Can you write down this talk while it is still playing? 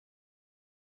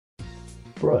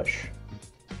Brush.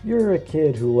 You're a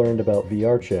kid who learned about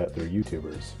VR chat through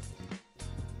YouTubers.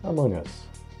 Among Us.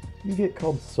 You get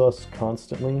called sus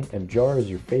constantly, and Jar is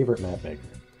your favorite map maker.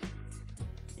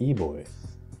 E-Boy.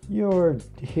 You're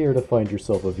here to find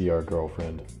yourself a VR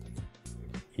girlfriend.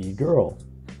 E-Girl.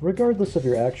 Regardless of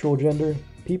your actual gender,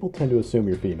 people tend to assume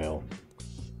you're female.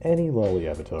 Any lolly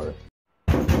avatar.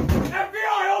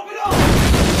 FBI, open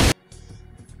up!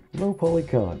 Low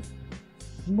Polycon.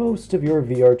 Most of your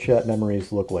VR chat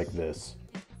memories look like this.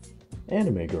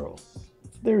 Anime Girl.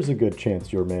 There's a good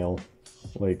chance you're male.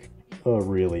 Like, a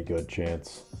really good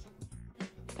chance.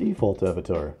 Default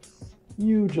Avatar.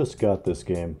 You just got this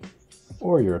game.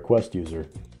 Or you're a Quest user.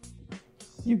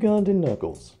 Ugandan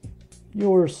Knuckles.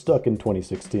 You're stuck in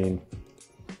 2016.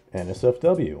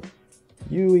 NSFW.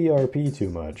 You ERP too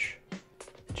much.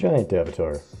 Giant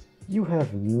Avatar. You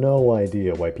have no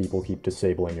idea why people keep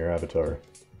disabling your avatar.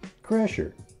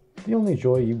 Crasher. The only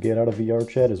joy you get out of VR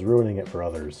chat is ruining it for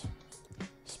others.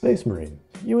 Space Marine.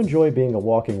 You enjoy being a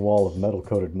walking wall of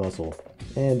metal-coated muscle,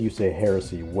 and you say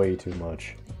heresy way too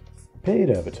much. Paid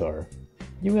Avatar.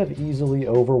 You have easily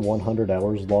over 100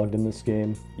 hours logged in this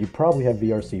game, you probably have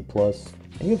VRC Plus,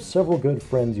 and you have several good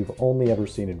friends you've only ever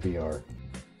seen in VR.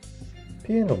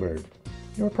 Piano Bird.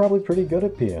 You're probably pretty good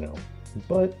at piano,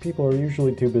 but people are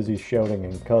usually too busy shouting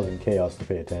and causing chaos to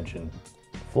pay attention.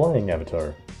 Flying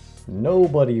Avatar.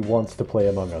 Nobody wants to play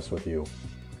Among Us with you.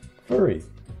 Furry.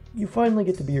 You finally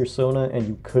get to be your Sona and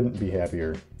you couldn't be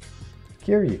happier.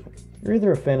 Kiryu. You're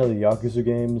either a fan of the Yakuza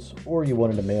games, or you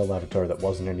wanted a male avatar that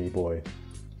wasn't an e-boy.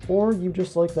 Or you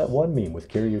just like that one meme with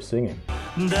Kiryu singing.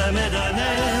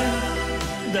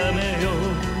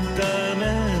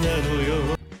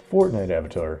 Fortnite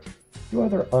Avatar. You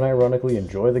either unironically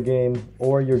enjoy the game,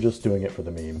 or you're just doing it for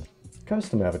the meme.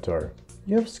 Custom Avatar.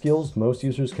 You have skills most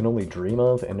users can only dream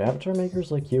of, and avatar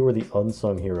makers like you are the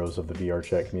unsung heroes of the VR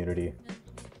chat community.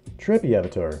 Trippy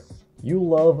Avatar. You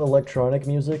love electronic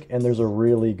music, and there's a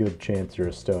really good chance you're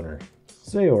a stoner.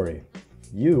 Sayori.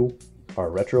 You are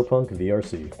Retropunk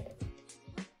VRC.